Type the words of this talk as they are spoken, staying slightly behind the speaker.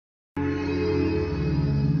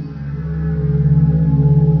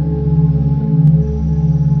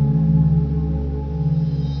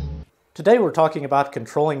Today we're talking about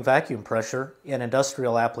controlling vacuum pressure in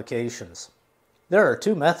industrial applications. There are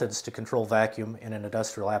two methods to control vacuum in an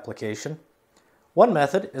industrial application. One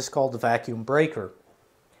method is called the vacuum breaker.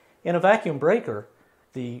 In a vacuum breaker,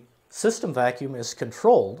 the system vacuum is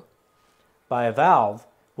controlled by a valve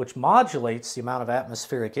which modulates the amount of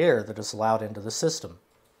atmospheric air that is allowed into the system.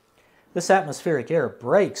 This atmospheric air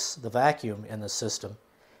breaks the vacuum in the system,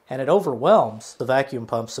 and it overwhelms the vacuum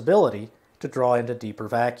pump's ability to draw into deeper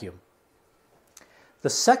vacuum. The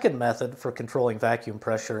second method for controlling vacuum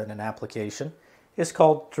pressure in an application is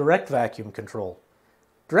called direct vacuum control.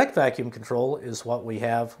 Direct vacuum control is what we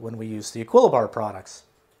have when we use the Equilibar products.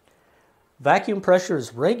 Vacuum pressure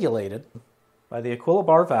is regulated by the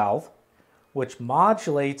Equilibar valve, which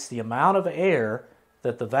modulates the amount of air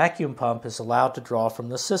that the vacuum pump is allowed to draw from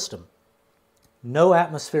the system. No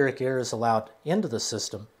atmospheric air is allowed into the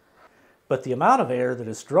system, but the amount of air that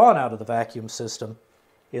is drawn out of the vacuum system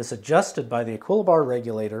is adjusted by the Equilibar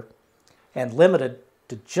regulator and limited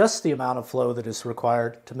to just the amount of flow that is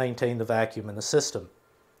required to maintain the vacuum in the system.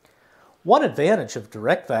 One advantage of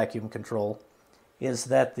direct vacuum control is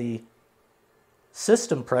that the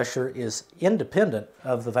system pressure is independent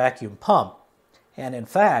of the vacuum pump, and in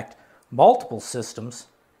fact, multiple systems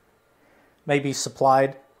may be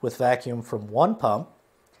supplied with vacuum from one pump,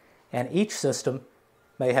 and each system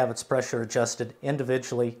may have its pressure adjusted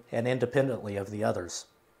individually and independently of the others.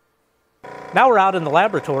 Now we're out in the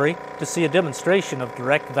laboratory to see a demonstration of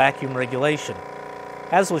direct vacuum regulation.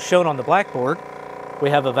 As was shown on the blackboard, we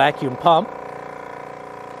have a vacuum pump.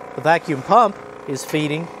 The vacuum pump is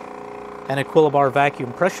feeding an Equilibar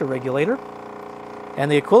vacuum pressure regulator,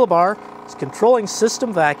 and the Equilibar is controlling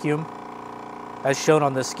system vacuum as shown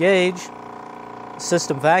on this gauge.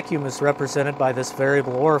 System vacuum is represented by this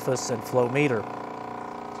variable orifice and flow meter.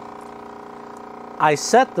 I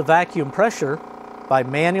set the vacuum pressure by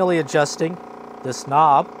manually adjusting this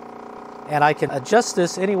knob, and I can adjust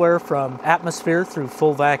this anywhere from atmosphere through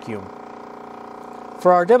full vacuum.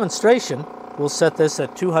 For our demonstration, we'll set this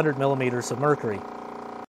at 200 millimeters of mercury.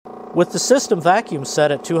 With the system vacuum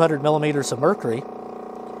set at 200 millimeters of mercury,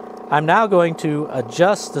 I'm now going to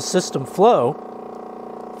adjust the system flow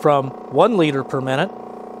from 1 liter per minute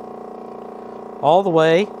all the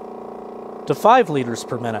way to 5 liters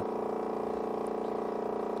per minute.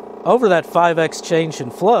 Over that 5x change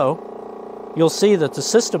in flow, you'll see that the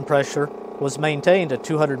system pressure was maintained at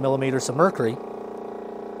 200 millimeters of mercury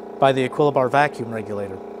by the Equilibar vacuum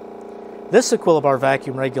regulator. This Equilibar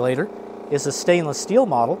vacuum regulator is a stainless steel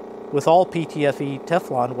model with all PTFE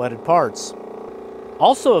Teflon wetted parts.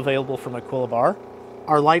 Also available from Equilibar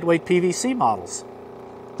are lightweight PVC models.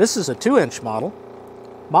 This is a 2-inch model.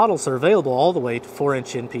 Models are available all the way to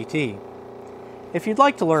 4-inch NPT. If you'd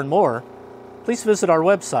like to learn more, please visit our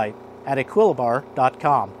website at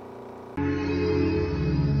equilibar.com.